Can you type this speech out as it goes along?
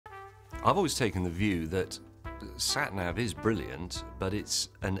I've always taken the view that sat-nav is brilliant, but it's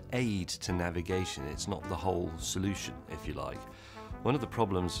an aid to navigation. It's not the whole solution, if you like. One of the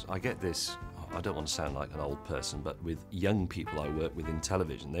problems, I get this, I don't want to sound like an old person, but with young people I work with in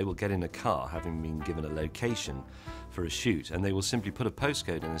television, they will get in a car having been given a location for a shoot, and they will simply put a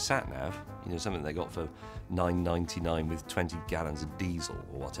postcode in a sat-nav, you know, something they got for $9.99 with 20 gallons of diesel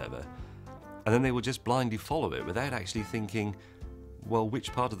or whatever, and then they will just blindly follow it without actually thinking, well,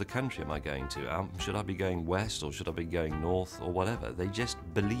 which part of the country am I going to? Should I be going west or should I be going north or whatever? They just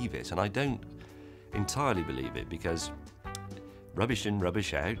believe it, and I don't entirely believe it, because rubbish in,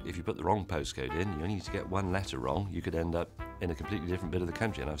 rubbish out. If you put the wrong postcode in, you only need to get one letter wrong, you could end up in a completely different bit of the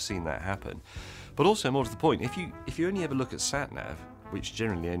country, and I've seen that happen. But also, more to the point, if you only ever look at sat-nav, which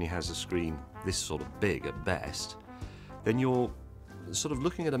generally only has a screen this sort of big at best, then you're sort of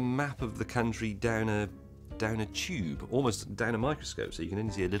looking at a map of the country down a tube, almost down a microscope, so you can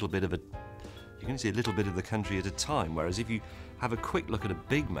only see a little bit of the country at a time. Whereas if you have a quick look at a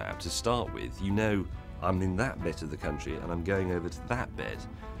big map to start with, you know I'm in that bit of the country and I'm going over to that bit,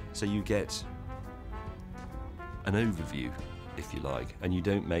 so you get an overview, if you like, and you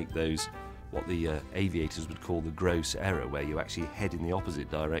don't make those, what the aviators would call the gross error, where you actually head in the opposite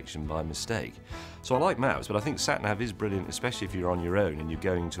direction by mistake. So I like maps, but I think sat-nav is brilliant, especially if you're on your own and you're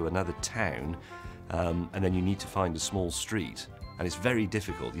going to another town, and then you need to find a small street, and it's very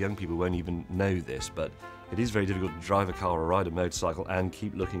difficult. Young people won't even know this, but it is very difficult to drive a car or ride a motorcycle and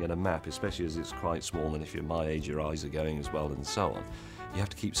keep looking at a map, especially as it's quite small, and if you're my age, your eyes are going as well, and so on. You have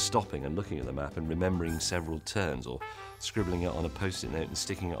to keep stopping and looking at the map and remembering several turns, or scribbling it on a post-it note and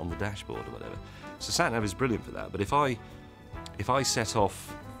sticking it on the dashboard or whatever. So sat-nav is brilliant for that, but if I set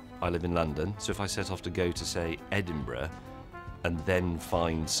off, I live in London, so if I set off to go to, say, Edinburgh, and then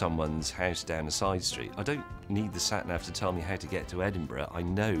find someone's house down a side street, I don't need the sat-nav to tell me how to get to Edinburgh. I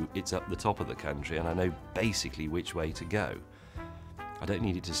know it's up the top of the country, and I know basically which way to go. I don't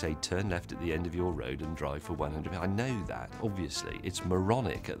need it to say, turn left at the end of your road and drive for 100 miles. I know that, obviously. It's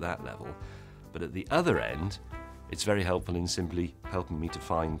moronic at that level. But at the other end, it's very helpful in simply helping me to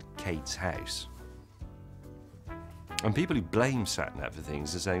find Kate's house. And people who blame sat-nav for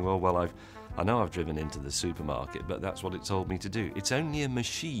things are saying, well, I know I've driven into the supermarket, but that's what it told me to do. It's only a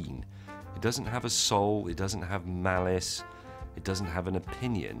machine. It doesn't have a soul, it doesn't have malice, it doesn't have an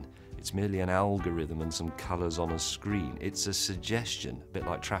opinion. It's merely an algorithm and some colours on a screen. It's a suggestion, a bit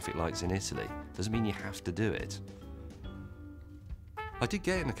like traffic lights in Italy. Doesn't mean you have to do it. I did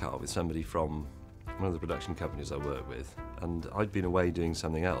get in a car with somebody from one of the production companies I work with, and I'd been away doing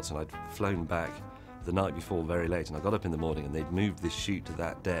something else, and I'd flown back the night before very late, and I got up in the morning and they'd moved this shoot to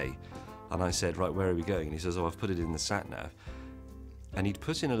that day. And I said, right, where are we going? And he says, oh, I've put it in the sat-nav. And he'd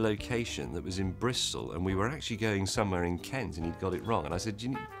put in a location that was in Bristol, and we were actually going somewhere in Kent, and he'd got it wrong. And I said,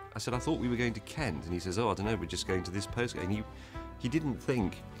 I thought we were going to Kent. And he says, oh, I don't know, we're just going to this postcode. And he didn't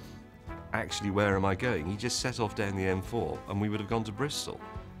think, actually, where am I going? He just set off down the M4, and we would have gone to Bristol.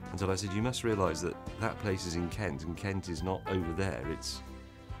 Until I said, you must realise that that place is in Kent, and Kent is not over there,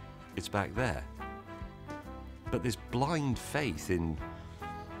 it's back there. But this blind faith in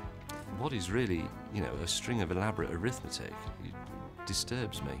what is really, you know, a string of elaborate arithmetic, it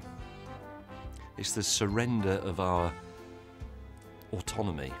disturbs me. It's the surrender of our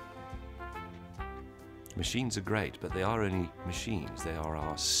autonomy. Machines are great, but they are only machines. They are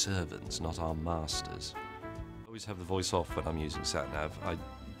our servants, not our masters. I always have the voice off when I'm using sat-nav.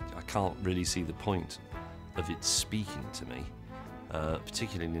 I can't really see the point of it speaking to me.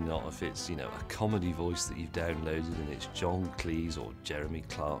 Particularly not if it's, you know, a comedy voice that you've downloaded and it's John Cleese or Jeremy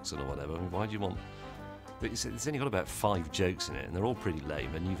Clarkson or whatever. I mean, why do you want... It's only got about 5 jokes in it, and they're all pretty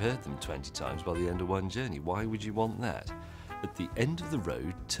lame, and you've heard them 20 times by the end of one journey. Why would you want that? At the end of the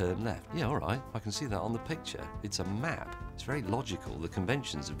road, turn left. Yeah, all right, I can see that on the picture. It's a map. It's very logical. The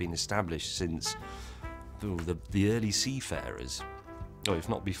conventions have been established since the early seafarers, or if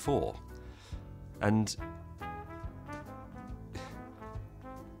not before. And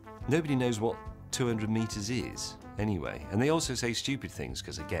nobody knows what 200 metres is, anyway. And they also say stupid things,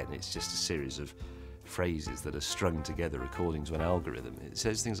 because, again, it's just a series of phrases that are strung together according to an algorithm. It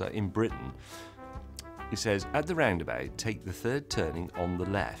says things like, in Britain, it says, at the roundabout, take the third turning on the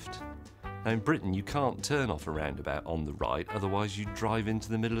left. Now, in Britain, you can't turn off a roundabout on the right, otherwise you drive into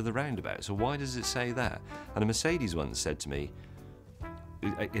the middle of the roundabout. So why does it say that? And a Mercedes once said to me,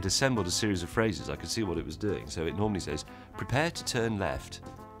 it assembled a series of phrases, I could see what it was doing. So it normally says, prepare to turn left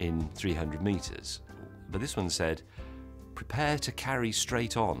in 300 metres. But this one said, prepare to carry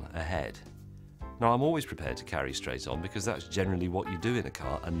straight on ahead. Now, I'm always prepared to carry straight on because that's generally what you do in a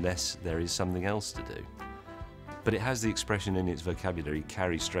car unless there is something else to do. But it has the expression in its vocabulary,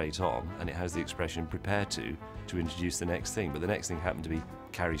 carry straight on, and it has the expression prepare to introduce the next thing. But the next thing happened to be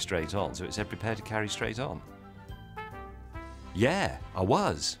carry straight on, so it said prepare to carry straight on. Yeah, I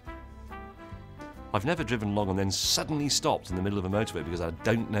was. I've never driven along and then suddenly stopped in the middle of a motorway because I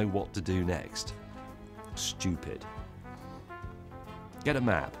don't know what to do next. Stupid. Get a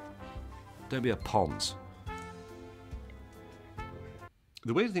map. Don't be a ponce.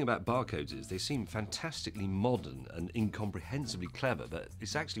 The weird thing about barcodes is they seem fantastically modern and incomprehensibly clever, but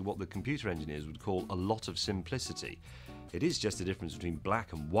it's actually what the computer engineers would call a lot of simplicity. It is just the difference between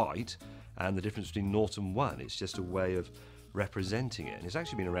black and white and the difference between 0 and 1. It's just a way of representing it, and it's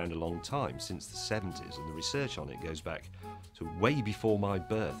actually been around a long time, since the 70s, and the research on it goes back to way before my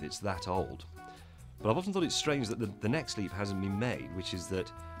birth. It's that old. But I've often thought it's strange that the next leap hasn't been made, which is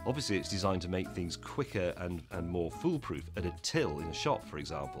that obviously it's designed to make things quicker and more foolproof at a till in a shop, for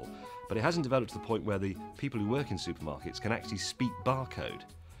example, but it hasn't developed to the point where the people who work in supermarkets can actually speak barcode.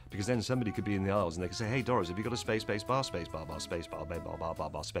 Because then somebody could be in the aisles and they could say, hey Doris, have you got a space bar, space bar, space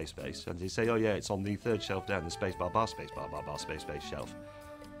bar, space? And they say, oh yeah, it's on the third shelf down, the space bar, space space shelf.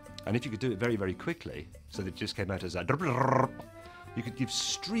 And if you could do it very, very quickly, so that it just came out as a you could give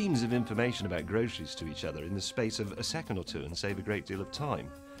streams of information about groceries to each other in the space of a second or two and save a great deal of time.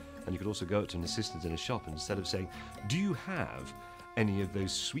 And you could also go up to an assistant in a shop and instead of saying, do you have any of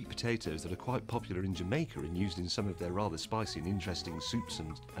those sweet potatoes that are quite popular in Jamaica and used in some of their rather spicy and interesting soups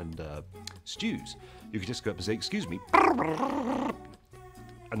and stews, you could just go up and say, excuse me,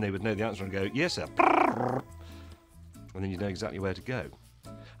 and they would know the answer and go, yes sir, and then you'd know exactly where to go.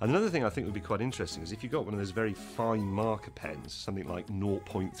 And another thing I think would be quite interesting is if you got one of those very fine marker pens, something like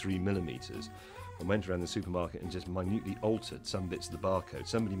 0.3 millimeters, and went around the supermarket and just minutely altered some bits of the barcode,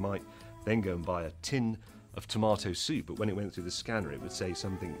 somebody might then go and buy a tin of tomato soup, but when it went through the scanner it would say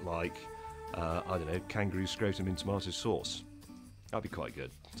something like, I don't know, kangaroo scrotum in tomato sauce. That'd be quite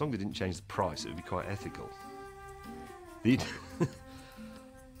good. As long as they didn't change the price, it would be quite ethical.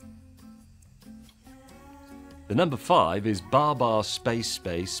 The number 5 is bar space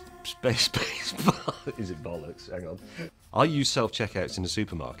bar. Is it bollocks? Hang on. I use self-checkouts in a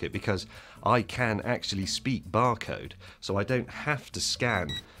supermarket because I can actually speak barcode, so I don't have to scan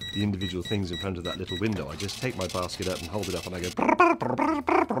the individual things in front of that little window. I just take my basket up and hold it up and I go at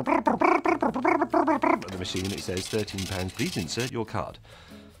the machine and it says £13, please insert your card.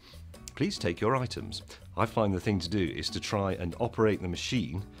 Please take your items. I find the thing to do is to try and operate the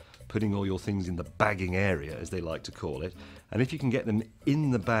machine, putting all your things in the bagging area, as they like to call it, and if you can get them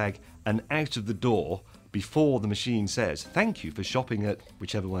in the bag and out of the door before the machine says, thank you for shopping at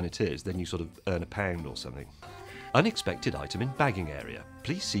whichever one it is, then you sort of earn £1 or something. Unexpected item in bagging area.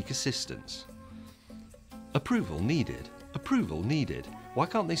 Please seek assistance. Approval needed. Approval needed. Why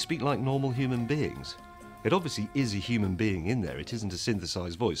can't they speak like normal human beings? It obviously is a human being in there. It isn't a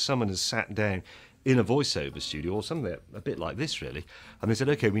synthesized voice. Someone has sat down in a voiceover studio or something a bit like this really, and they said,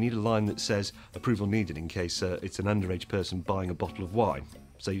 okay, we need a line that says approval needed in case it's an underage person buying a bottle of wine.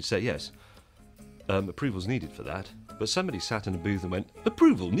 So you'd say yes, approval's needed for that, but somebody sat in a booth and went,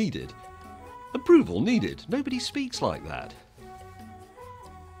 approval needed, approval needed. Nobody speaks like that.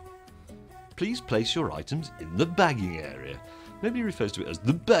 Please place your items in the bagging area. Nobody refers to it as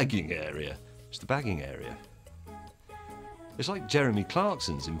the bagging area. It's the bagging area. It's like Jeremy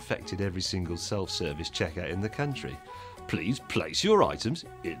Clarkson's infected every single self-service checkout in the country. Please place your items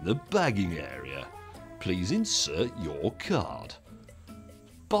in the bagging area. Please insert your card.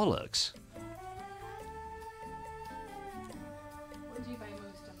 Bollocks. What do you buy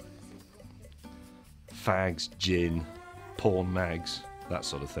most of in the supermarket? Fags, gin, porn mags, that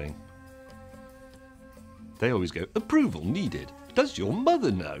sort of thing. They always go, approval needed. Does your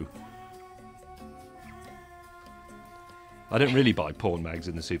mother know? I don't really buy porn mags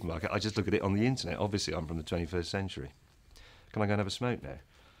in the supermarket, I just look at it on the internet. Obviously I'm from the 21st century. Can I go and have a smoke now?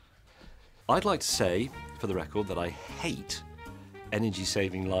 I'd like to say, for the record, that I hate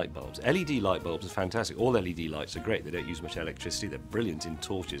energy-saving light bulbs. LED light bulbs are fantastic. All LED lights are great. They don't use much electricity. They're brilliant in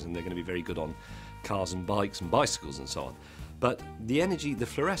torches and they're going to be very good on cars and bikes and bicycles and so on. But the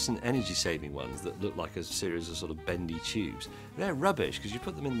fluorescent energy-saving ones that look like a series of sort of bendy tubes, they're rubbish because you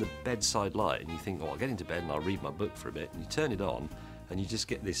put them in the bedside light and you think, oh, I'll get into bed and I'll read my book for a bit, and you turn it on and you just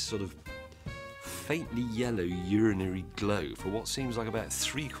get this sort of faintly yellow urinary glow for what seems like about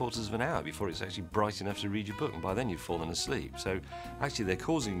 3/4 of an hour before it's actually bright enough to read your book, and by then you've fallen asleep. So actually they're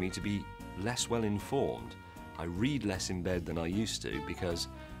causing me to be less well informed. I read less in bed than I used to because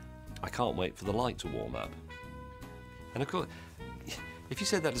I can't wait for the light to warm up. And of course, if you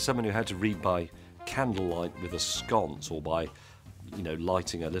said that to someone who had to read by candlelight with a sconce or by, you know,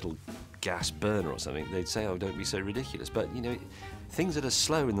 lighting a little gas burner or something, they'd say, oh, don't be so ridiculous. But, you know, things that are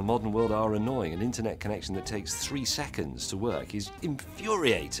slow in the modern world are annoying. An internet connection that takes 3 seconds to work is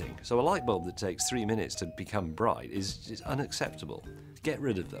infuriating. So a light bulb that takes 3 minutes to become bright is unacceptable. Get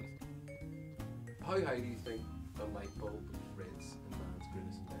rid of them. How high do you think the light bulb rates in man's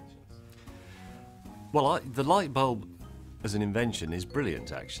greatest inventions? Well, the light bulb as an invention is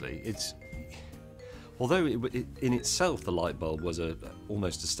brilliant, actually. Although in itself the light bulb was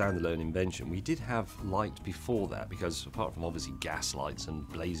almost a standalone invention, we did have light before that, because apart from obviously gas lights and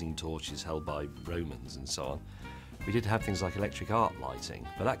blazing torches held by Romans and so on, we did have things like electric arc lighting,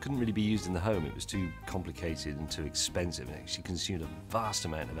 but that couldn't really be used in the home. It was too complicated and too expensive, and it actually consumed a vast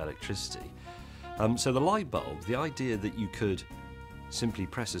amount of electricity. So the light bulb, the idea that you could simply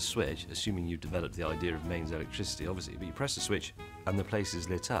press a switch, assuming you've developed the idea of mains electricity, obviously, but you press a switch and the place is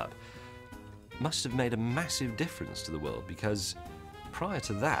lit up, must have made a massive difference to the world, because prior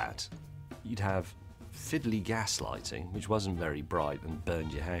to that, you'd have fiddly gas lighting, which wasn't very bright and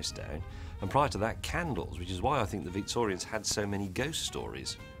burned your house down, and prior to that, candles, which is why I think the Victorians had so many ghost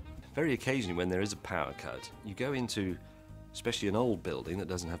stories. Very occasionally, when there is a power cut, you go into, especially an old building that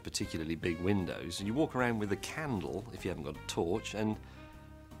doesn't have particularly big windows, and you walk around with a candle, if you haven't got a torch, and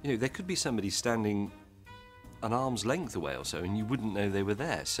you know, there could be somebody standing an arm's length away or so, and you wouldn't know they were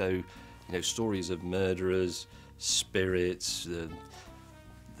there. So, you know, stories of murderers, spirits,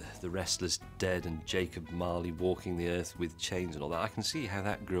 the restless dead, and Jacob Marley walking the earth with chains and all that. I can see how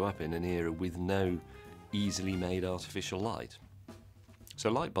that grew up in an era with no easily made artificial light.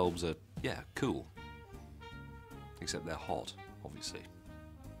 So light bulbs are, yeah, cool. Except they're hot, obviously.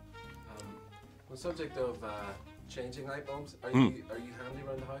 On the subject of changing light bulbs, are you handy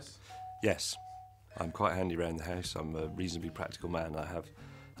around the house? Yes, I'm quite handy around the house. I'm a reasonably practical man. I have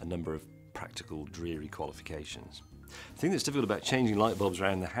a number of practical, dreary qualifications. The thing that's difficult about changing light bulbs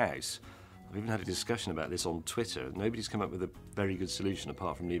around the house, I've even had a discussion about this on Twitter. Nobody's come up with a very good solution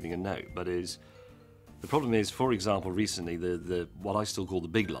apart from leaving a note, but the problem is, for example, recently the what I still call the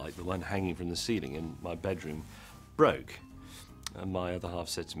big light, the one hanging from the ceiling in my bedroom, broke. And my other half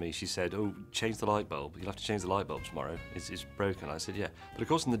said to me, she said, oh, change the light bulb. You'll have to change the light bulb tomorrow. It's broken. I said, yeah. But of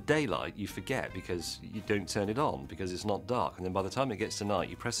course in the daylight you forget, because you don't turn it on because it's not dark. And then by the time it gets to night,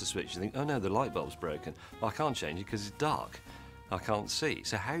 you press the switch and think, oh no, the light bulb's broken. Well, I can't change it because it's dark. I can't see.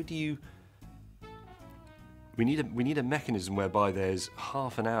 So how do you... We need a mechanism whereby there's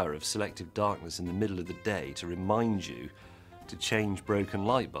half an hour of selective darkness in the middle of the day to remind you to change broken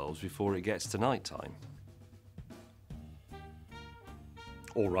light bulbs before it gets to night time.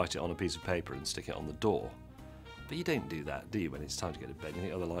 Or write it on a piece of paper and stick it on the door. But you don't do that, do you, when it's time to go to bed? You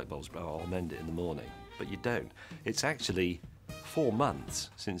think, oh, the light bulb's broke, I'll mend it in the morning. But you don't. It's actually 4 months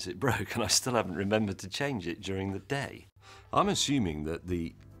since it broke, and I still haven't remembered to change it during the day. I'm assuming that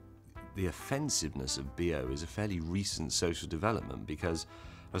the offensiveness of BO is a fairly recent social development, because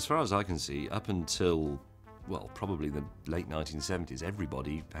as far as I can see, up until, well, probably the late 1970s,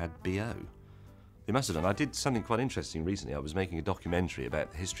 everybody had BO. They must have done. I did something quite interesting recently. I was making a documentary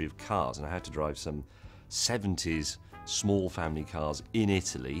about the history of cars, and I had to drive some 70s small family cars in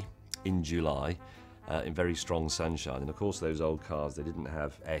Italy in July in very strong sunshine. And of course those old cars, they didn't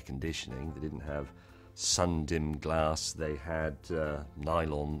have air conditioning, they didn't have sun-dimmed glass, they had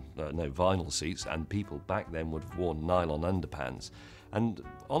vinyl seats, and people back then would have worn nylon underpants. And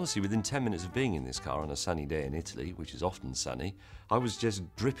honestly, within 10 minutes of being in this car on a sunny day in Italy, which is often sunny, I was just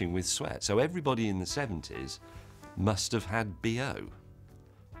dripping with sweat. So everybody in the 70s must have had BO.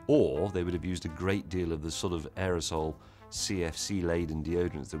 Or they would have used a great deal of the sort of aerosol CFC-laden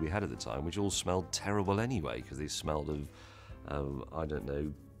deodorants that we had at the time, which all smelled terrible anyway, because they smelled of, I don't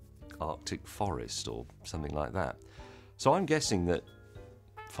know, Arctic forest or something like that. So I'm guessing that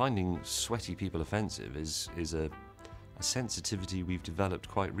finding sweaty people offensive is a sensitivity we've developed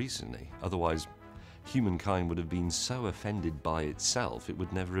quite recently. Otherwise, humankind would have been so offended by itself it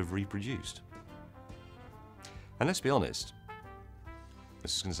would never have reproduced. And let's be honest,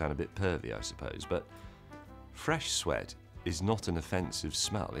 this is going to sound a bit pervy, I suppose, but fresh sweat is not an offensive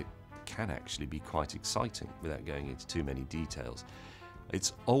smell. It can actually be quite exciting without going into too many details.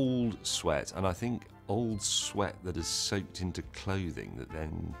 It's old sweat, and I think old sweat that is soaked into clothing that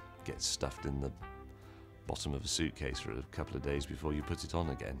then gets stuffed in the bottom of a suitcase for a couple of days before you put it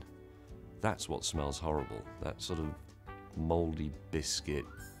on again. That's what smells horrible. That sort of mouldy biscuit,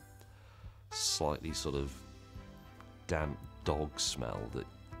 slightly sort of damp dog smell that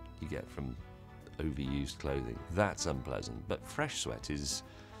you get from overused clothing. That's unpleasant. But fresh sweat is...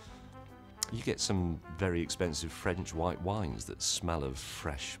 You get some very expensive French white wines that smell of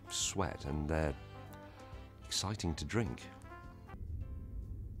fresh sweat, and they're exciting to drink.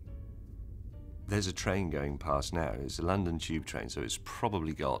 there's a train going past now. It's a London tube train, so it's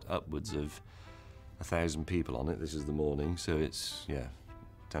probably got upwards of 1,000 people on it. This is the morning, so it's,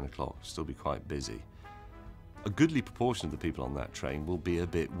 10 o'clock. Still be quite busy. A goodly proportion of the people on that train will be a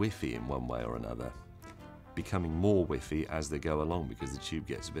bit whiffy in one way or another, becoming more whiffy as they go along because the tube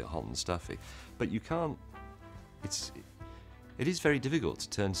gets a bit hot and stuffy. But you can't, it is very difficult to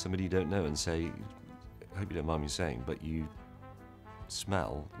turn to somebody you don't know and say, I hope you don't mind me saying, but you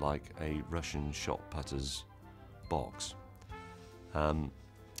smell like a Russian shot putter's box. I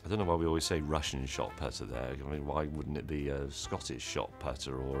don't know why we always say Russian shot putter there. I mean, why wouldn't it be a Scottish shot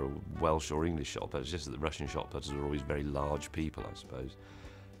putter or a Welsh or English shot putter? It's just that the Russian shot putters are always very large people, I suppose.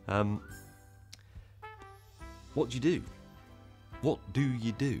 What do you do? What do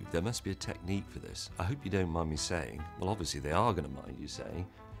you do? There must be a technique for this. I hope you don't mind me saying, well, obviously they are going to mind you saying,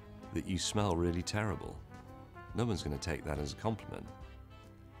 that you smell really terrible. No one's going to take that as a compliment.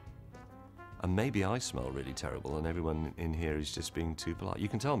 And maybe I smell really terrible and everyone in here is just being too polite. You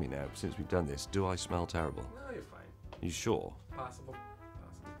can tell me now, since we've done this, do I smell terrible? No, you're fine. You sure? Passable.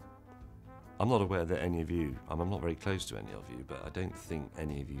 I'm not aware that any of you, I'm not very close to any of you, but I don't think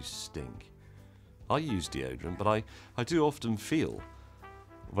any of you stink. I use deodorant, but I do often feel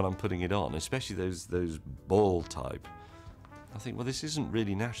when I'm putting it on, especially those ball type, I think, well, this isn't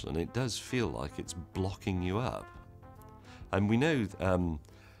really natural, and it does feel like it's blocking you up. And we know,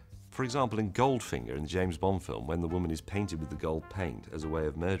 for example, in Goldfinger, in the James Bond film, when the woman is painted with the gold paint as a way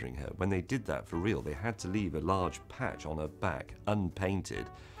of murdering her, when they did that for real, they had to leave a large patch on her back, unpainted,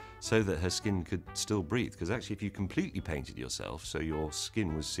 so that her skin could still breathe. Because actually, if you completely painted yourself so your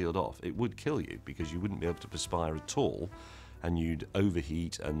skin was sealed off, it would kill you, because you wouldn't be able to perspire at all, and you'd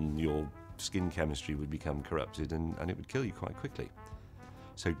overheat, and your skin chemistry would become corrupted, and it would kill you quite quickly.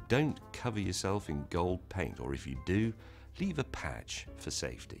 So don't cover yourself in gold paint, or if you do, leave a patch for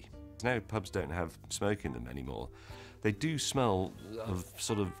safety. Now pubs don't have smoke in them anymore. They do smell of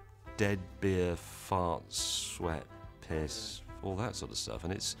sort of dead beer, farts, sweat, piss, all that sort of stuff,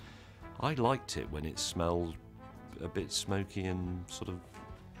 and I liked it when it smelled a bit smoky and sort of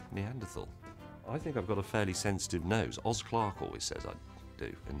Neanderthal. I think I've got a fairly sensitive nose. Oz Clarke always says I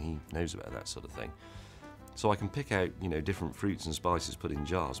do, and he knows about that sort of thing. So I can pick out, different fruits and spices put in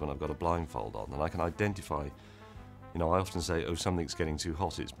jars when I've got a blindfold on, and I can identify, I often say, oh, something's getting too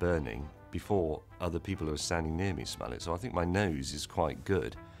hot, it's burning, before other people who are standing near me smell it. So I think my nose is quite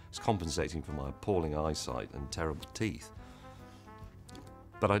good. It's compensating for my appalling eyesight and terrible teeth.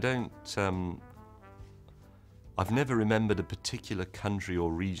 But I don't, I've never remembered a particular country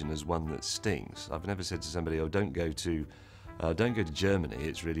or region as one that stinks. I've never said to somebody, oh, don't go to Germany,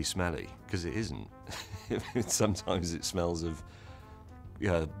 it's really smelly, because it isn't. Sometimes it smells of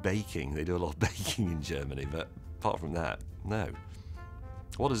baking. They do a lot of baking in Germany, but apart from that, no.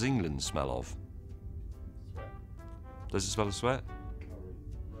 What does England smell of? Sweat. Does it smell of sweat?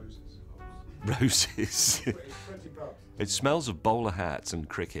 Roses. Roses. 20 pubs. It smells of bowler hats and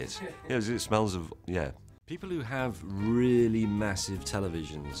cricket. It smells of, People who have really massive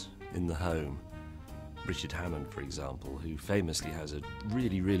televisions in the home, Richard Hammond, for example, who famously has a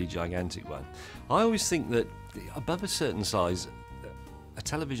really, really gigantic one. I always think that above a certain size, a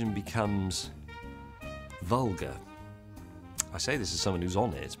television becomes vulgar. I say this as someone who's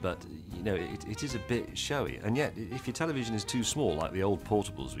on it, but it is a bit showy. And yet, if your television is too small, like the old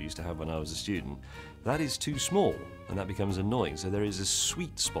portables we used to have when I was a student, that is too small, and that becomes annoying. So there is a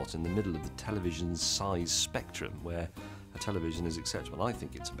sweet spot in the middle of the television's size spectrum where a television is acceptable. I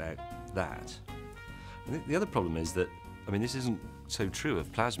think it's about that. I think the other problem is that, this isn't so true of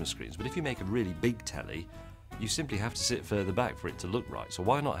plasma screens, but if you make a really big telly, you simply have to sit further back for it to look right. So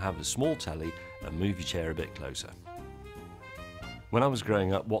why not have a small telly and move your chair a bit closer? When I was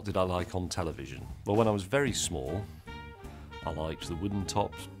growing up, what did I like on television? Well, when I was very small, I liked the Wooden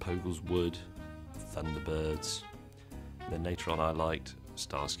Tops, Pogle's Wood, Thunderbirds. And then later on I liked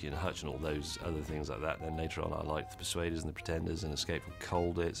Starsky and Hutch and all those other things like that. And then later on I liked The Persuaders and The Pretenders and Escape from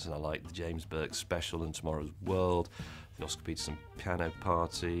Colditz, and I liked the James Burke Special and Tomorrow's World, the Oscar Peterson Piano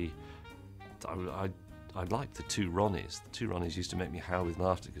Party. I liked the Two Ronnies. The Two Ronnies used to make me howl with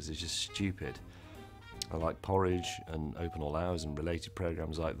laughter because they're just stupid. I liked Porridge and Open All Hours and related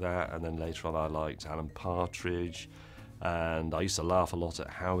programmes like that. And then later on I liked Alan Partridge, and I used to laugh a lot at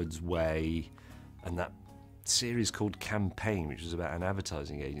Howard's Way, and that series called Campaign, which was about an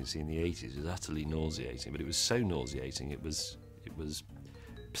advertising agency in the 80s. It was utterly nauseating, but it was so nauseating it was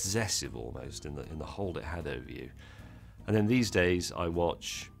possessive almost in the hold it had over you. And then these days I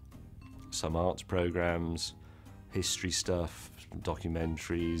watch some arts programmes, history stuff,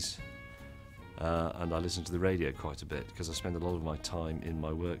 documentaries, and I listen to the radio quite a bit because I spend a lot of my time in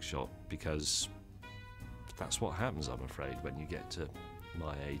my workshop, because That's what happens, I'm afraid, when you get to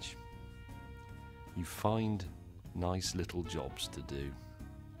my age. You find nice little jobs to do.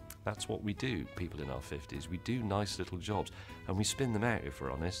 That's what we do, people in our 50s. We do nice little jobs, and we spin them out, if we're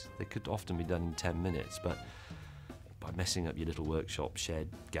honest. They could often be done in 10 minutes, but by messing up your little workshop, shed,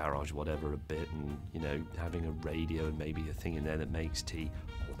 garage, whatever a bit, and, you know, having a radio and maybe a thing in there that makes tea,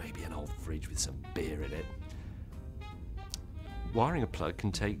 or maybe an old fridge with some beer in it. Wiring a plug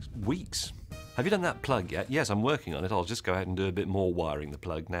can take weeks. Have you done that plug yet? Yes, I'm working on it. I'll just go ahead and do a bit more wiring the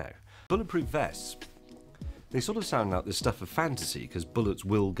plug now. Bulletproof vests. They sort of sound like the stuff of fantasy, because bullets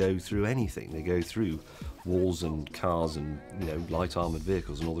will go through anything. They go through walls and cars and, you know, light armoured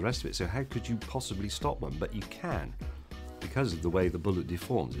vehicles and all the rest of it. So how could you possibly stop one? But you can, because of the way the bullet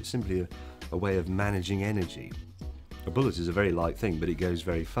deforms. It's simply a way of managing energy. A bullet is a very light thing, but it goes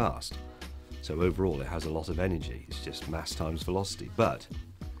very fast. So overall it has a lot of energy. It's just mass times velocity. But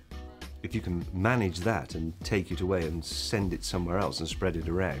if you can manage that and take it away and send it somewhere else and spread it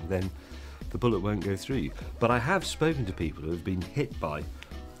around, then the bullet won't go through you. But I have spoken to people who have been hit by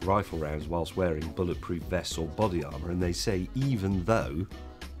rifle rounds whilst wearing bulletproof vests or body armour, and they say even though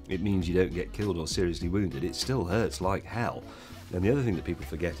it means you don't get killed or seriously wounded, it still hurts like hell. And the other thing that people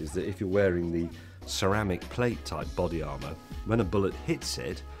forget is that if you're wearing the ceramic plate type body armour, when a bullet hits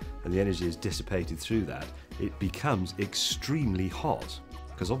it and the energy is dissipated through that, it becomes extremely hot,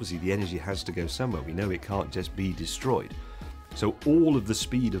 because obviously the energy has to go somewhere. We know it can't just be destroyed. So all of the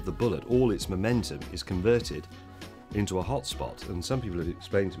speed of the bullet, all its momentum, is converted into a hot spot. And some people have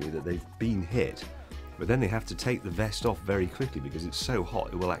explained to me that they've been hit, but then they have to take the vest off very quickly because it's so hot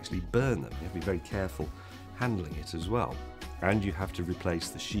it will actually burn them. You have to be very careful handling it as well. And you have to replace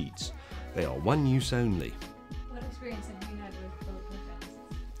the sheets. They are one use only. What experience have you had with bulletproof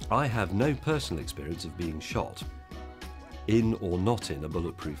vests? I have no personal experience of being shot, in or not in a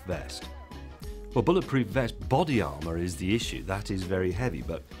bulletproof vest. Well, bulletproof vest body armour is the issue. That is very heavy,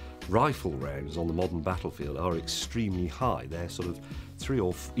 but rifle rounds on the modern battlefield are extremely high. They're sort of 3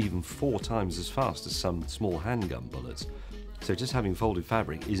 or even 4 times as fast as some small handgun bullets. So just having folded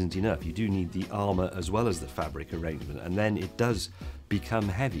fabric isn't enough. You do need the armour as well as the fabric arrangement, and then it does become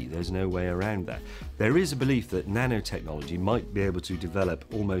heavy. There's no way around that. There is a belief that nanotechnology might be able to develop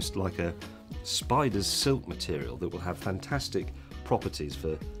almost like a spider's silk material that will have fantastic properties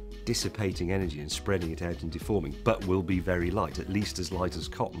for dissipating energy and spreading it out and deforming, but will be very light, at least as light as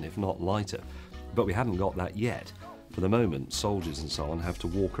cotton, if not lighter. But we haven't got that yet. For the moment, soldiers and so on have to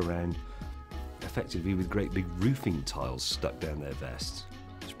walk around effectively with great big roofing tiles stuck down their vests.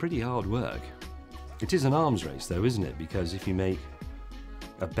 It's pretty hard work. It is an arms race though, isn't it? Because if you make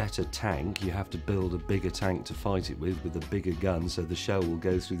a better tank, you have to build a bigger tank to fight it with a bigger gun, so the shell will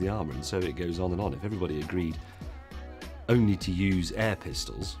go through the armour, and so it goes on and on. If everybody agreed only to use air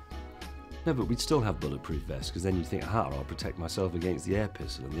pistols, no, but we'd still have bulletproof vests, because then you'd think, aha, I'll protect myself against the air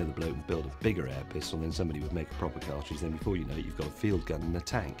pistol, and the other bloke would build a bigger air pistol, and then somebody would make a proper cartridge, then before you know it, you've got a field gun and a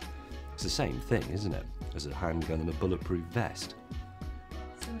tank. It's the same thing, isn't it, as a handgun and a bulletproof vest?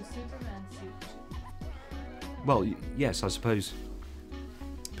 So a Superman suit. Well, yes, I suppose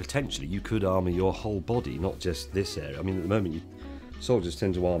potentially you could armour your whole body, not just this area. I mean, at the moment, soldiers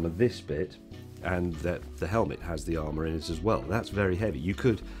tend to armour this bit, and the helmet has the armour in it as well. That's very heavy. You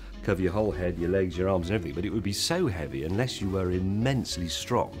could cover your whole head, your legs, your arms and everything, but it would be so heavy, unless you were immensely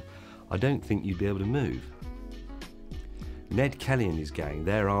strong, I don't think you'd be able to move. Ned Kelly and his gang,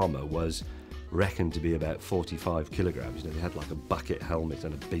 their armour was reckoned to be about 45 kilograms. You know, they had like a bucket helmet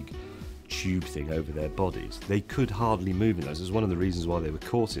and a big tube thing over their bodies. They could hardly move in those. It was one of the reasons why they were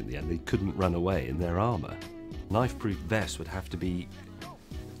caught in the end. They couldn't run away in their armour. Knife-proof vests would have to be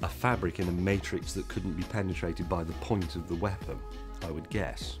a fabric in a matrix that couldn't be penetrated by the point of the weapon, I would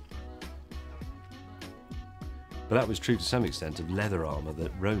guess. But that was true to some extent of leather armour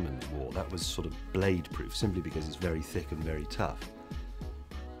that Romans wore. That was sort of blade-proof, simply because it's very thick and very tough.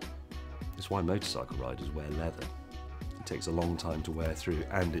 That's why motorcycle riders wear leather. It takes a long time to wear through,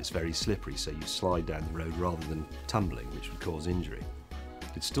 and it's very slippery, so you slide down the road rather than tumbling, which would cause injury.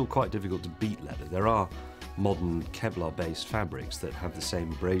 It's still quite difficult to beat leather. There are modern Kevlar-based fabrics that have the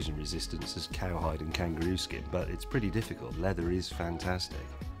same abrasion resistance as cowhide and kangaroo skin, but it's pretty difficult. Leather is fantastic.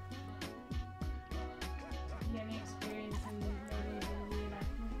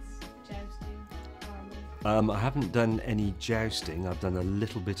 I haven't done any jousting. I've done a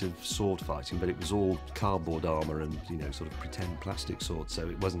little bit of sword fighting, but it was all cardboard armour and, you know, sort of pretend plastic swords, so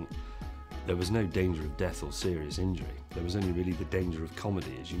it wasn't, there was no danger of death or serious injury. There was only really the danger of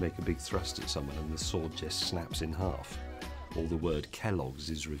comedy, as you make a big thrust at someone and the sword just snaps in half. Or the word Kellogg's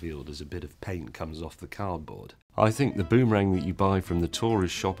is revealed as a bit of paint comes off the cardboard. I think the boomerang that you buy from the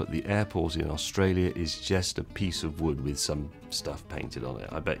tourist shop at the airport in Australia is just a piece of wood with some stuff painted on it.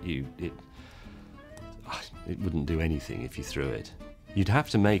 I bet you it wouldn't do anything if you threw it. You'd have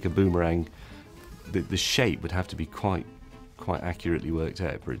to make a boomerang, the shape would have to be quite accurately worked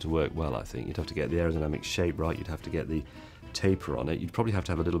out for it to work well, I think. You'd have to get the aerodynamic shape right, you'd have to get the taper on it, you'd probably have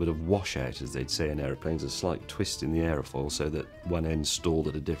to have a little bit of washout, as they'd say in aeroplanes, a slight twist in the aerofoil so that one end's stalled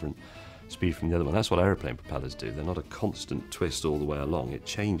at a different speed from the other one. That's what aeroplane propellers do. They're not a constant twist all the way along. It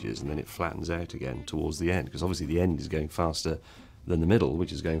changes and then it flattens out again towards the end, because obviously the end is going faster than the middle,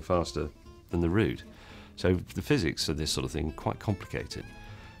 which is going faster than the root. So the physics of this sort of thing quite complicated.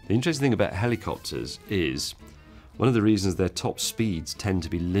 The interesting thing about helicopters is one of the reasons their top speeds tend to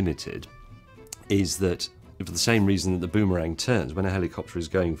be limited is that, for the same reason that the boomerang turns, when a helicopter is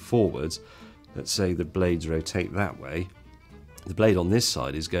going forwards, let's say the blades rotate that way, the blade on this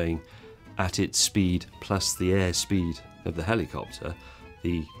side is going at its speed plus the air speed of the helicopter.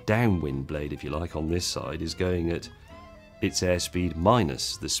 The downwind blade, if you like, on this side is going at its airspeed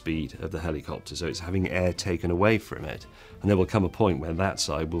minus the speed of the helicopter, so it's having air taken away from it. And there will come a point where that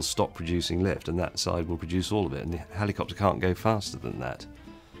side will stop producing lift and that side will produce all of it, and the helicopter can't go faster than that.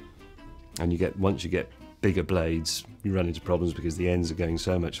 And once you get bigger blades, you run into problems because the ends are going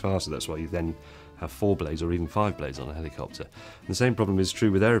so much faster. That's why you then have 4 blades or even 5 blades on a helicopter. And the same problem is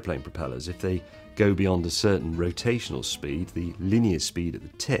true with aeroplane propellers. If they go beyond a certain rotational speed, the linear speed at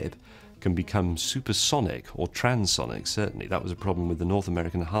the tip can become supersonic or transonic, certainly. That was a problem with the North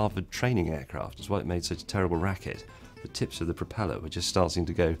American Harvard training aircraft. That's why it made such a terrible racket. The tips of the propeller were just starting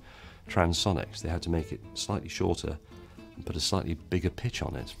to go transonic, so they had to make it slightly shorter and put a slightly bigger pitch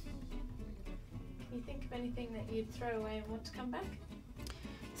on it. Can you think of anything that you'd throw away and want to come back?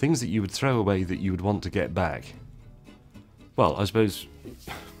 Things that you would throw away that you would want to get back. Well, I suppose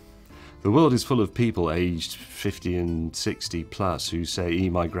the world is full of people aged 50 and 60 plus who say,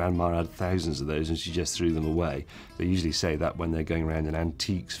 my grandma had thousands of those and she just threw them away. They usually say that when they're going around an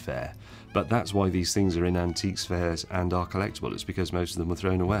antiques fair. But that's why these things are in antiques fairs and are collectible. It's because most of them were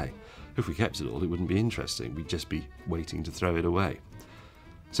thrown away. If we kept it all, it wouldn't be interesting. We'd just be waiting to throw it away.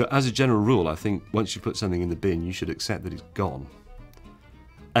 So as a general rule, I think once you put something in the bin, you should accept that it's gone.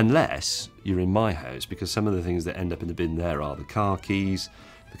 Unless you're in my house, because some of the things that end up in the bin there are the car keys,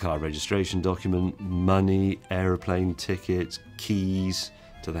 the car registration document, money, aeroplane tickets, keys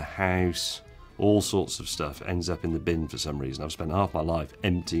to the house, all sorts of stuff ends up in the bin for some reason. I've spent half my life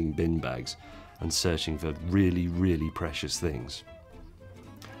emptying bin bags and searching for really, really precious things.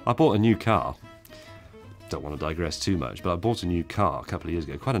 I bought a new car. Don't want to digress too much, but I bought a new car a couple of years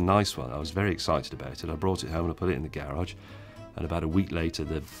ago, quite a nice one. I was very excited about it. I brought it home and I put it in the garage. And about a week later,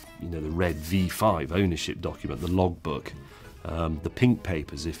 the red V5 ownership document, the logbook, the pink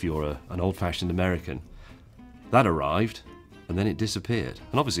papers if you're an old-fashioned American, that arrived and then it disappeared.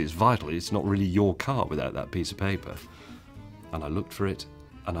 And obviously it's vital, it's not really your car without that piece of paper. And I looked for it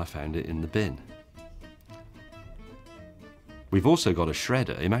and I found it in the bin. We've also got a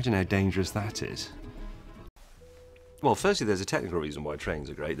shredder. Imagine how dangerous that is. Well, firstly, there's a technical reason why trains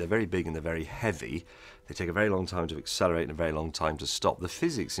are great. They're very big and they're very heavy. They take a very long time to accelerate and a very long time to stop. The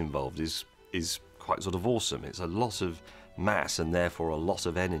physics involved is quite sort of awesome. It's a lot of mass and therefore a lot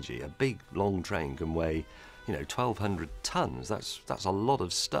of energy. A big, long train can weigh, 1,200 tons. That's a lot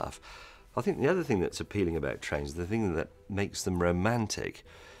of stuff. I think the other thing that's appealing about trains, the thing that makes them romantic,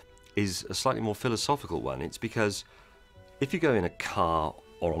 is a slightly more philosophical one. It's because if you go in a car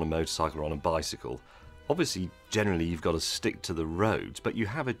or on a motorcycle or on a bicycle, obviously, generally you've got to stick to the roads, but you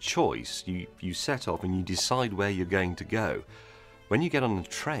have a choice. You set off and you decide where you're going to go. When you get on a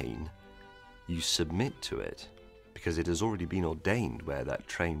train, you submit to it because it has already been ordained where that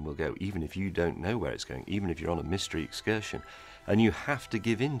train will go, even if you don't know where it's going, even if you're on a mystery excursion, and you have to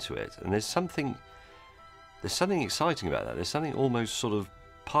give in to it. And there's something exciting about that. There's something almost sort of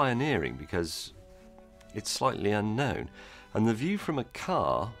pioneering because it's slightly unknown. And the view from a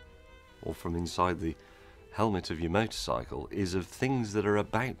car or from inside the helmet of your motorcycle is of things that are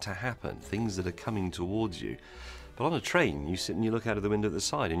about to happen, things that are coming towards you. But on a train, you sit and you look out of the window at the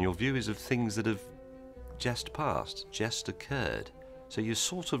side and your view is of things that have just passed, just occurred. So you're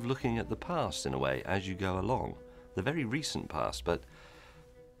sort of looking at the past in a way as you go along. The very recent past, but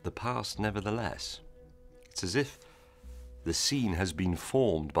the past nevertheless. It's as if the scene has been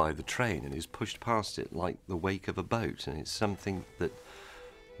formed by the train and is pushed past it like the wake of a boat, and it's something that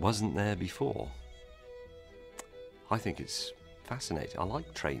wasn't there before. I think it's fascinating. I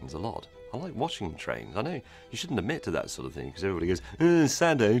like trains a lot. I like watching trains. I know you shouldn't admit to that sort of thing because everybody goes,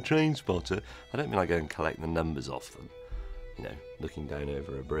 Sado, train spotter. I don't mean I go and collect the numbers off them, looking down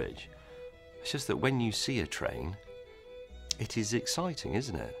over a bridge. It's just that when you see a train, it is exciting,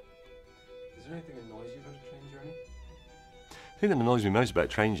 isn't it? Is there anything that annoys you about a train journey? The thing that annoys me most about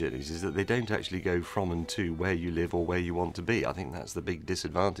train journeys is that they don't actually go from and to where you live or where you want to be. I think that's the big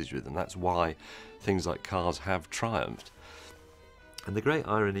disadvantage with them. That's why things like cars have triumphed. And the great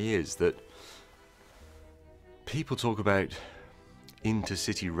irony is that people talk about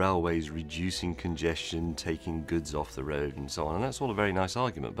intercity railways reducing congestion, taking goods off the road and so on, and that's all a very nice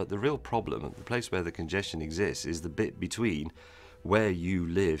argument, but the real problem, the place where the congestion exists, is the bit between where you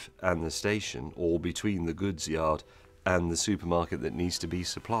live and the station, or between the goods yard and the supermarket that needs to be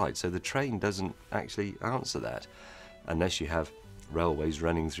supplied. So the train doesn't actually answer that unless you have railways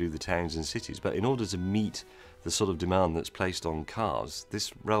running through the towns and cities. But in order to meet the sort of demand that's placed on cars,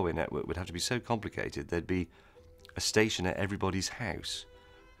 this railway network would have to be so complicated. There'd be a station at everybody's house,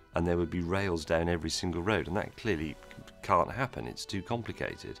 and there would be rails down every single road, and that clearly can't happen. It's too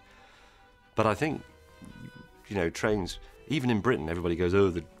complicated. But I think, you know, trains, even in Britain, everybody goes, oh,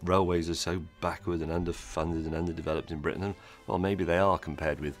 the railways are so backward and underfunded and underdeveloped in Britain. And, well, maybe they are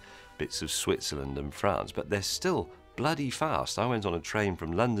compared with bits of Switzerland and France, but they're still bloody fast. I went on a train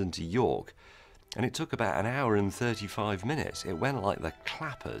from London to York, and it took about 1 hour and 35 minutes. It went like the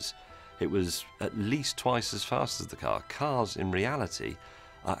clappers. It was at least twice as fast as the car. Cars, in reality,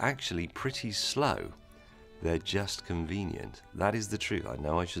 are actually pretty slow. They're just convenient. That is the truth. I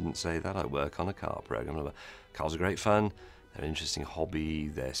know I shouldn't say that. I work on a car program. Cars are great fun. They're an interesting hobby.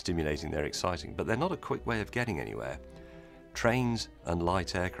 They're stimulating. They're exciting. But they're not a quick way of getting anywhere. Trains and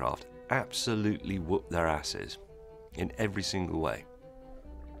light aircraft absolutely whoop their asses in every single way.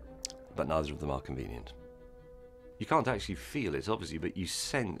 But neither of them are convenient. You can't actually feel it, obviously, but you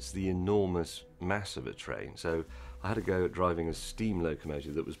sense the enormous mass of a train. So I had a go at driving a steam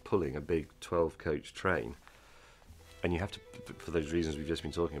locomotive that was pulling a big 12-coach train. And you have to, for those reasons we've just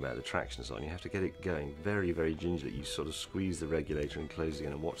been talking about, the traction and so on, you have to get it going very, very gingerly. You sort of squeeze the regulator and close it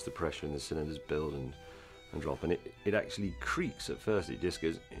again and watch the pressure in the cylinders build and drop. And it actually creaks at first. It just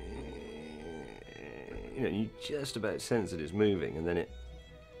goes, you know, you just about sense that it's moving, and then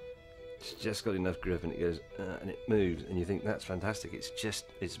it's just got enough grip and it goes, and it moves, and you think, that's fantastic,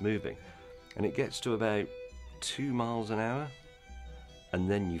 it's moving. And it gets to about 2 miles an hour, and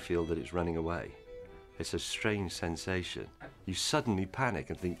then you feel that it's running away. It's a strange sensation. You suddenly panic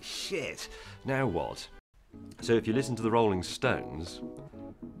and think, shit, now what? So if you listen to the Rolling Stones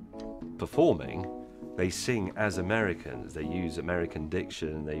performing, they sing as Americans. They use American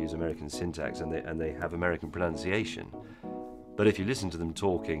diction, they use American syntax, and they have American pronunciation. But if you listen to them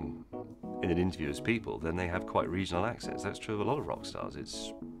talking in an interview as people, then they have quite regional accents. That's true of a lot of rock stars.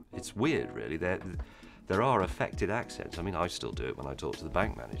 It's weird, really. There are affected accents. I mean, I still do it when I talk to the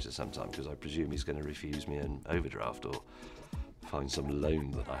bank manager sometimes, because I presume he's going to refuse me an overdraft or find some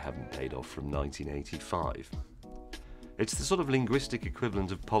loan that I haven't paid off from 1985. It's the sort of linguistic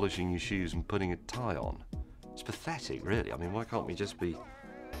equivalent of polishing your shoes and putting a tie on. It's pathetic, really. I mean, why can't we just be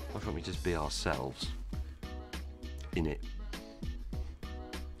ourselves in it?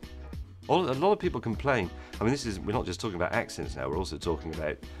 A lot of people complain. I mean, we're not just talking about accents now, we're also talking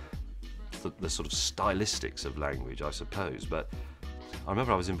about the sort of stylistics of language, I suppose. But I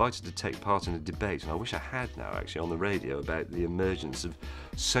remember I was invited to take part in a debate, and I wish I had now, actually, on the radio, about the emergence of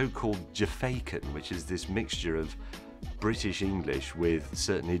so-called Jafaican, which is this mixture of British English with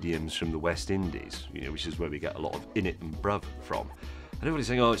certain idioms from the West Indies, you know, which is where we get a lot of in it and bruv from. And everybody's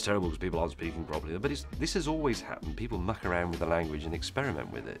saying, oh, it's terrible because people aren't speaking properly. But this has always happened. People muck around with the language and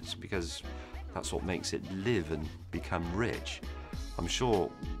experiment with it. It's because that's what makes it live and become rich. I'm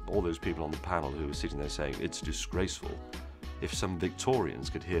sure all those people on the panel who were sitting there saying, it's disgraceful, if some Victorians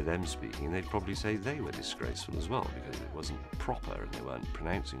could hear them speaking, they'd probably say they were disgraceful as well, because it wasn't proper and they weren't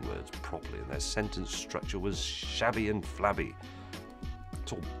pronouncing words properly and their sentence structure was shabby and flabby.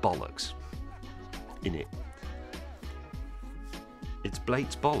 It's all bollocks. In it. It's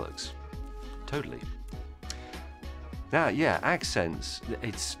Blake's bollocks. Totally. Now, yeah, accents,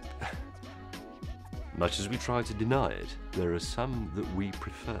 it's... Much as we try to deny it, there are some that we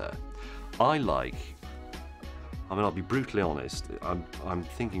prefer. I'll be brutally honest, I'm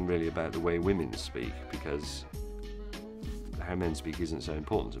thinking really about the way women speak, because how men speak isn't so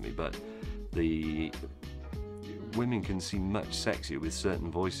important to me, but the women can seem much sexier with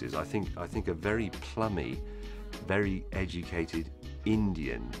certain voices. I think a very plummy, very educated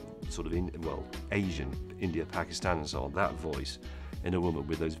Indian, sort of Asian, India, Pakistan and so on, that voice in a woman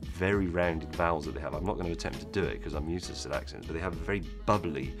with those very rounded vowels that they have. I'm not going to attempt to do it because I'm used to said accents, but they have a very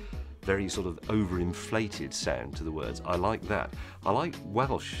bubbly, very sort of overinflated sound to the words. I like that. I like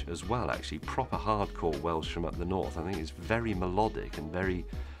Welsh as well, actually, proper hardcore Welsh from up the north. I think it's very melodic and very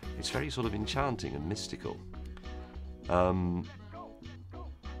It's very sort of enchanting and mystical.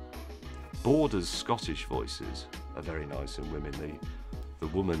 Border's Scottish voices are very nice in women. The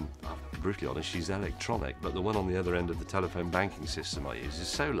woman, I'll be brutally honest, she's electronic, but the one on the other end of the telephone banking system I use is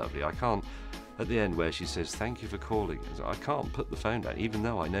so lovely. I can't, at the end where she says, "Thank you for calling," I can't put the phone down, even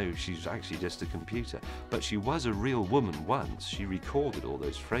though I know she's actually just a computer. But she was a real woman once. She recorded all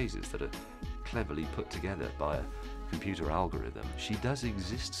those phrases that are cleverly put together by a computer algorithm. She does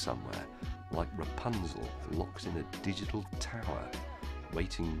exist somewhere, like Rapunzel, locked in a digital tower,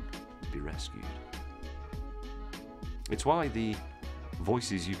 waiting to be rescued. It's why the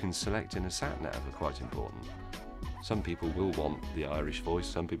voices you can select in a sat-nav are quite important. Some people will want the Irish voice,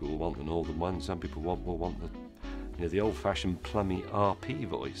 some people will want the northern one, some people will want the old-fashioned plummy RP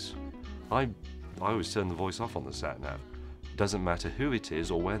voice. I always turn the voice off on the sat-nav. Doesn't matter who it is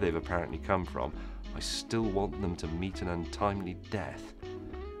or where they've apparently come from, I still want them to meet an untimely death,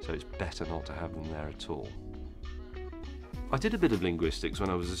 so it's better not to have them there at all. I did a bit of linguistics when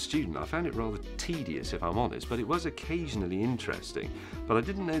I was a student. I found it rather tedious, if I'm honest, but it was occasionally interesting. But I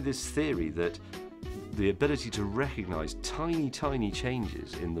didn't know this theory that the ability to recognise tiny, tiny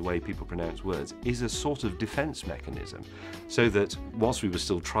changes in the way people pronounce words is a sort of defence mechanism, so that whilst we were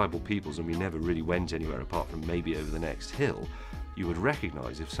still tribal peoples and we never really went anywhere apart from maybe over the next hill, you would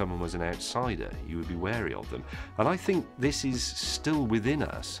recognise if someone was an outsider, you would be wary of them. And I think this is still within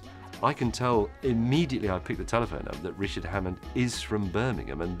us. I can tell immediately I pick the telephone up that Richard Hammond is from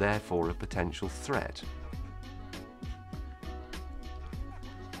Birmingham and therefore a potential threat.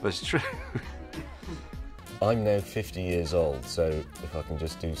 That's true. I'm now 50 years old, so if I can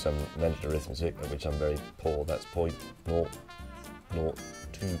just do some mental arithmetic, at which I'm very poor, that's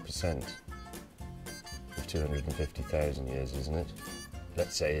 0.002% of 250,000 years, isn't it?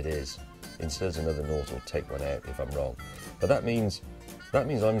 Let's say it is. Insert another naught or take one out if I'm wrong. But that means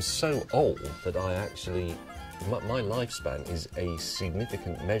I'm so old that I actually, my lifespan is a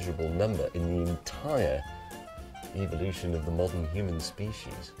significant measurable number in the entire evolution of the modern human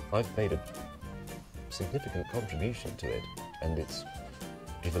species. I've made a significant contribution to it and its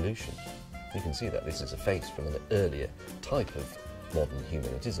evolution. You can see that this is a face from an earlier type of modern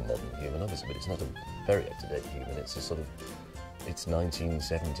human. It is a modern human, obviously, but it's not a very up-to-date human. It's a sort of, it's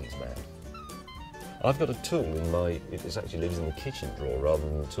 1970s man. I've got a tool in it actually lives in the kitchen drawer rather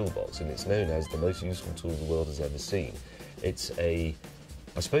than the toolbox, and it's known as the most useful tool the world has ever seen. It's I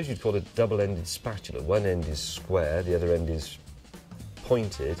suppose you'd call it a double-ended spatula. One end is square, the other end is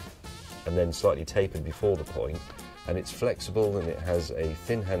pointed, and then slightly tapered before the point, and it's flexible and it has a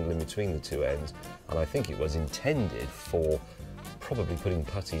thin handle in between the two ends, and I think it was intended for probably putting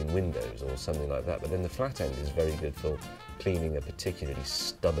putty in windows or something like that, but then the flat end is very good for cleaning a particularly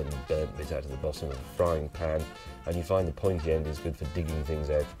stubborn burnt bit out of the bottom of a frying pan, and you find the pointy end is good for digging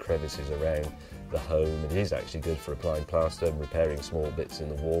things out of crevices around the home. It is actually good for applying plaster and repairing small bits in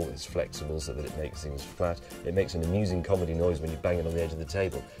the wall. It's flexible so that it makes things flat. It makes an amusing comedy noise when you bang it on the edge of the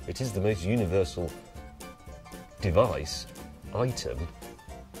table. It is the most universal device, item,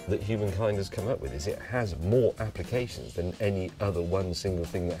 that humankind has come up with. It has more applications than any other one single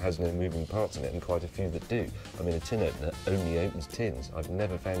thing that has no moving parts in it, and quite a few that do. I mean, a tin opener only opens tins. I've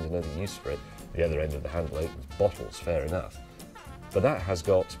never found another use for it. The other end of the handle opens bottles, fair enough. But that has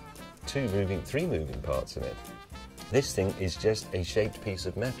got three moving parts in it. This thing is just a shaped piece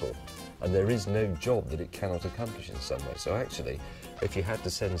of metal, and there is no job that it cannot accomplish in some way. So actually, if you had to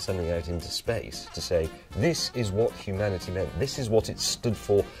send something out into space to say, this is what humanity meant, this is what it stood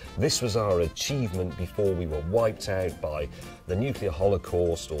for, this was our achievement before we were wiped out by the nuclear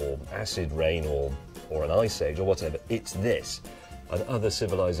holocaust or acid rain or an ice age or whatever, it's this. And other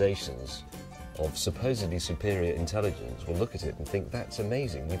civilizations of supposedly superior intelligence will look at it and think, that's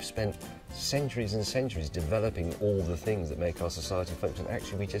amazing. We've spent centuries and centuries developing all the things that make our society function.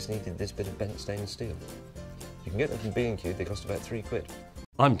 Actually, we just needed this bit of bent stainless steel. You can get them from B&Q, they cost about £3.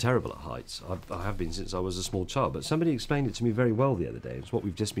 I'm terrible at heights. I have been since I was a small child, but somebody explained it to me very well the other day. It's what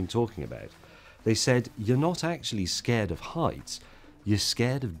we've just been talking about. They said, you're not actually scared of heights, you're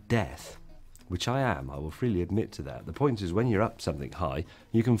scared of death. Which I am, I will freely admit to that. The point is, when you're up something high,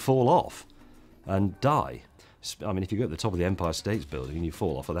 you can fall off and die. I mean, if you go at the top of the Empire State Building and you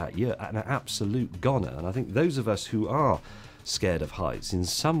fall off of that, you're an absolute goner. And I think those of us who are scared of heights in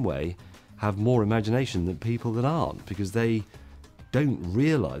some way have more imagination than people that aren't, because they don't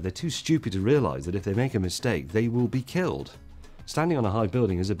realise, they're too stupid to realise that if they make a mistake, they will be killed. Standing on a high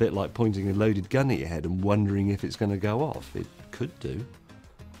building is a bit like pointing a loaded gun at your head and wondering if it's going to go off. It could do.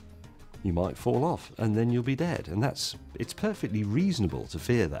 You might fall off and then you'll be dead, and it's perfectly reasonable to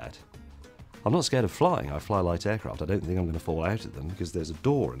fear that. I'm not scared of flying. I fly light aircraft. I don't think I'm going to fall out of them because there's a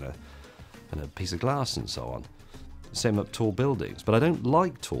door and a piece of glass and so on. Same up tall buildings. But I don't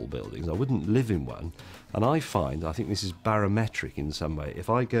like tall buildings. I wouldn't live in one. And I think this is barometric in some way. If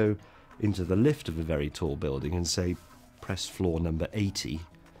I go into the lift of a very tall building and say, press floor number 80,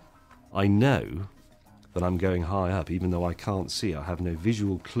 I know that I'm going high up, even though I can't see. I have no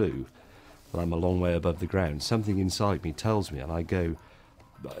visual clue that I'm a long way above the ground. Something inside me tells me, and I do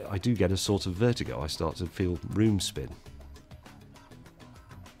get a sort of vertigo. I start to feel room spin.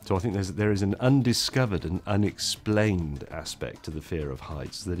 So I think there is an undiscovered and unexplained aspect to the fear of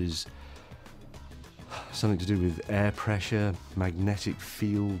heights that is something to do with air pressure, magnetic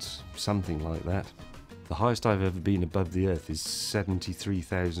fields, something like that. The highest I've ever been above the Earth is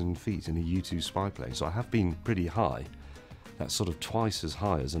 73,000 feet in a U-2 spy plane, so I have been pretty high. That's sort of twice as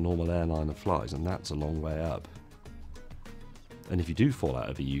high as a normal airliner flies, and that's a long way up. And if you do fall out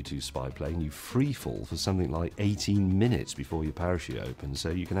of a U-2 spy plane, you free fall for something like 18 minutes before your parachute opens,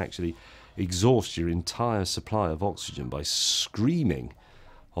 so you can actually exhaust your entire supply of oxygen by screaming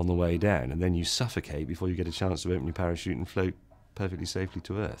on the way down, and then you suffocate before you get a chance to open your parachute and float perfectly safely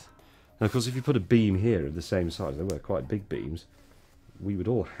to Earth. Now, of course, if you put a beam here of the same size, they were quite big beams, we would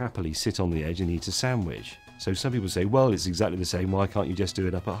all happily sit on the edge and eat a sandwich. So some people say, well, it's exactly the same, why can't you just do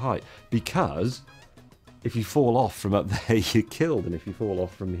it up at height? Because if you fall off from up there, you're killed, and if you fall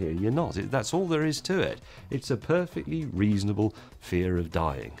off from here, you're not. That's all there is to it. It's a perfectly reasonable fear of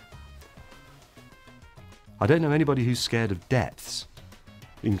dying. I don't know anybody who's scared of depths.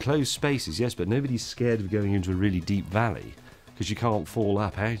 In closed spaces, yes, but nobody's scared of going into a really deep valley, because you can't fall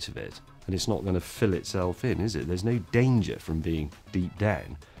up out of it, and it's not going to fill itself in, is it? There's no danger from being deep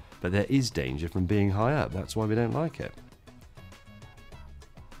down, but there is danger from being high up. That's why we don't like it.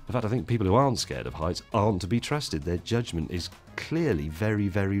 In fact, I think people who aren't scared of heights aren't to be trusted. Their judgment is clearly very,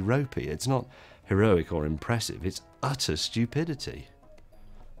 very ropey. It's not heroic or impressive. It's utter stupidity.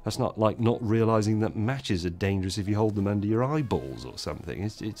 That's not like not realising that matches are dangerous if you hold them under your eyeballs or something.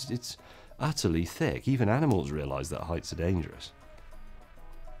 It's utterly thick. Even animals realise that heights are dangerous.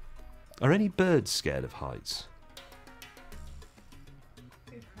 Are any birds scared of heights?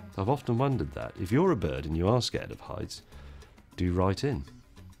 I've often wondered that. If you're a bird and you are scared of heights, do write in.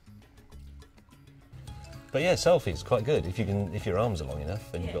 But yeah, selfies, quite good. If your arms are long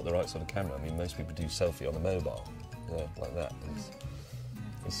enough and you've got the right sort of camera. I mean, most people do selfie on a mobile, like that.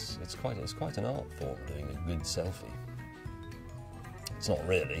 It's quite an art form, doing a good selfie. It's not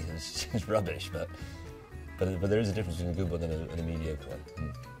really. It's rubbish, but there is a difference between a good one and a mediocre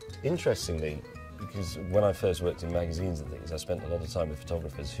one. Interestingly, because when I first worked in magazines and things, I spent a lot of time with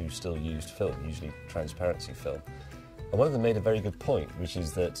photographers who still used film, usually transparency film. And one of them made a very good point, which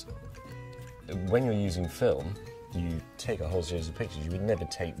is that when you're using film, you take a whole series of pictures. You would never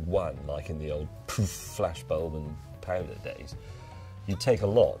take one, like in the old poof flashbulb and powder days. You'd take a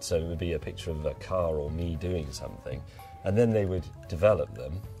lot, so it would be a picture of a car or me doing something, and then they would develop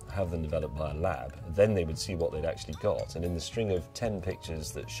them, have them developed by a lab, then they would see what they'd actually got, and in the string of 10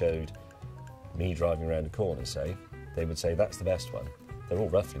 pictures that showed me driving around a corner, say, they would say, that's the best one. They're all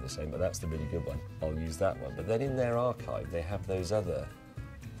roughly the same, but that's the really good one. I'll use that one. But then in their archive, they have those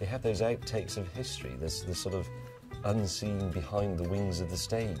outtakes of history, this sort of unseen behind the wings of the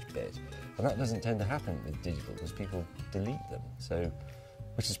stage bit. And that doesn't tend to happen with digital because people delete them. So,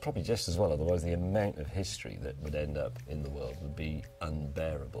 which is probably just as well, otherwise the amount of history that would end up in the world would be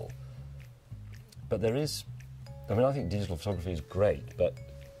unbearable. But there is, I mean, I think digital photography is great, but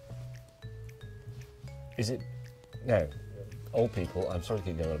is it, now, old people, I'm sorry to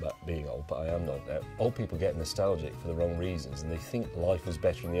keep going on about being old, but I am not now. Old people get nostalgic for the wrong reasons and they think life was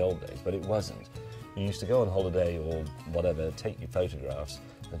better in the old days, but it wasn't. You used to go on holiday or whatever, take your photographs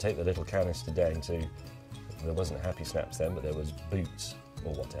and take the little canister down to, there wasn't Happy Snaps then, but there was Boots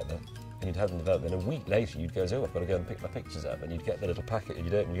or whatever, and you'd have them developed. Then a week later you'd go, oh, I've got to go and pick my pictures up, and you'd get the little packet and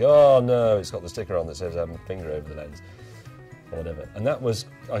you'd open and you go, oh no, it's got the sticker on that says I have my finger over the lens, or whatever. And that was,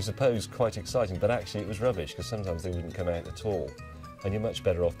 I suppose, quite exciting, but actually it was rubbish because sometimes they wouldn't come out at all. And you're much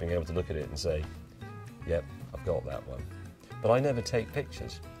better off being able to look at it and say, yep, I've got that one. But I never take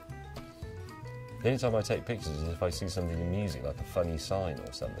pictures. The only time I take pictures is if I see something amusing, like a funny sign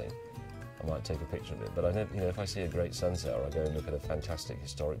or something. I might take a picture of it, but I never, if I see a great sunset or I go and look at a fantastic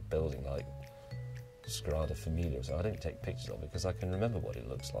historic building like Sagrada Familia or something, I don't take pictures of it because I can remember what it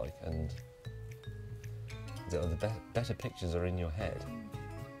looks like, and the better pictures are in your head.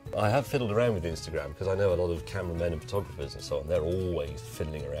 I have fiddled around with Instagram because I know a lot of cameramen and photographers and so on, they're always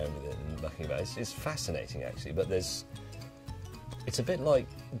fiddling around with it and mucking about. It's fascinating actually, but it's a bit like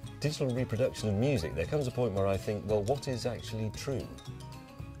digital reproduction of music. There comes a point where I think, well, what is actually true?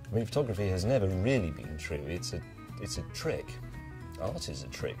 I mean, photography has never really been true. It's a trick. Art is a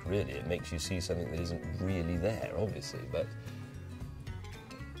trick, really. It makes you see something that isn't really there, obviously, but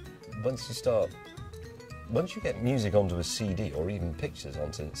once you get music onto a CD, or even pictures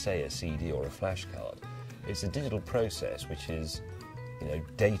onto, say, a CD or a flash card, it's a digital process which is, you know,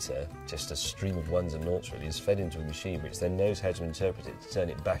 data, just a stream of ones and noughts really, is fed into a machine which then knows how to interpret it, to turn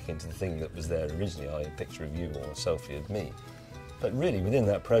it back into the thing that was there originally, i.e. a picture of you or a selfie of me. But really, within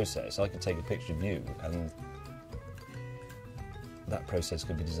that process, I could take a picture of you, and that process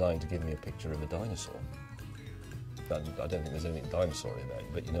could be designed to give me a picture of a dinosaur. I don't think there's anything dinosaur-y about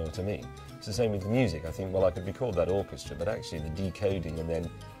it, but you know what I mean. It's the same with the music. I think, well, I could record that orchestra, but actually the decoding and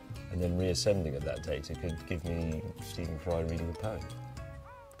then reassembling of that data could give me Stephen Fry reading a poem.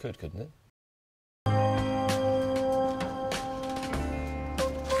 Couldn't it?